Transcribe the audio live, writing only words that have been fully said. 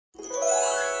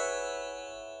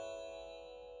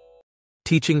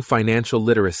Teaching financial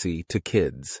literacy to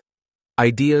kids.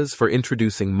 Ideas for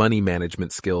introducing money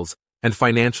management skills and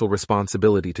financial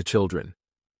responsibility to children.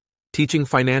 Teaching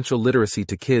financial literacy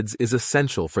to kids is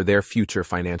essential for their future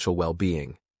financial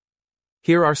well-being.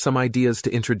 Here are some ideas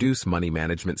to introduce money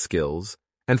management skills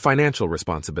and financial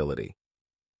responsibility.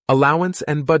 Allowance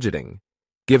and budgeting.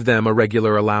 Give them a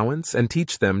regular allowance and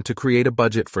teach them to create a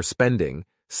budget for spending,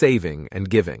 saving, and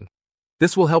giving.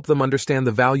 This will help them understand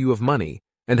the value of money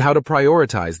and how to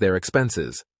prioritize their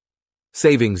expenses.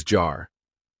 Savings jar.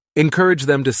 Encourage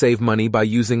them to save money by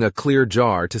using a clear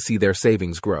jar to see their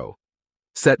savings grow.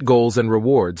 Set goals and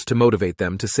rewards to motivate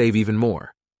them to save even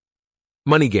more.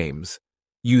 Money games.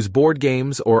 Use board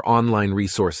games or online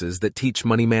resources that teach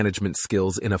money management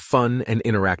skills in a fun and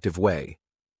interactive way.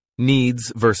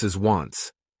 Needs versus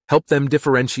wants. Help them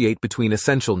differentiate between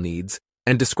essential needs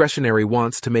and discretionary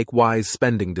wants to make wise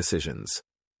spending decisions.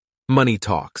 Money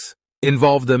talks.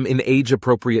 Involve them in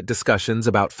age-appropriate discussions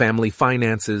about family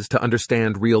finances to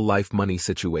understand real-life money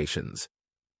situations.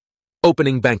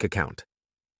 Opening bank account.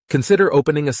 Consider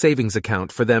opening a savings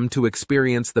account for them to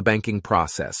experience the banking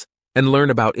process and learn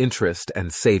about interest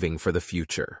and saving for the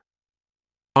future.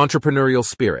 Entrepreneurial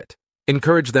spirit.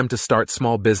 Encourage them to start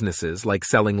small businesses like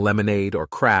selling lemonade or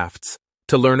crafts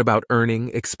to learn about earning,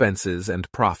 expenses,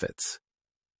 and profits.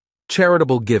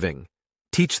 Charitable giving.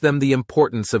 Teach them the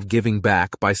importance of giving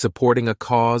back by supporting a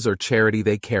cause or charity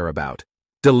they care about.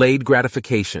 Delayed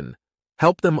gratification.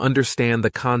 Help them understand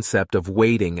the concept of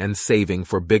waiting and saving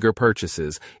for bigger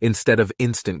purchases instead of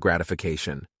instant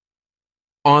gratification.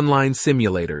 Online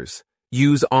simulators.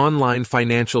 Use online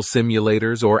financial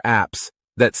simulators or apps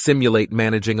that simulate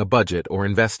managing a budget or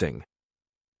investing.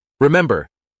 Remember,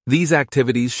 these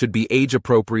activities should be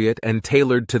age-appropriate and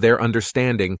tailored to their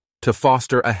understanding to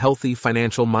foster a healthy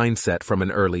financial mindset from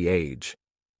an early age.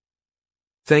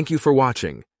 Thank you for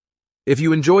watching. If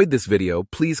you enjoyed this video,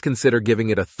 please consider giving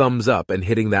it a thumbs up and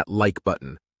hitting that like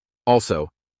button. Also,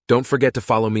 don't forget to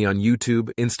follow me on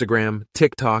YouTube, Instagram,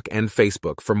 TikTok, and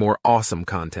Facebook for more awesome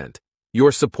content.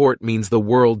 Your support means the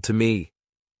world to me.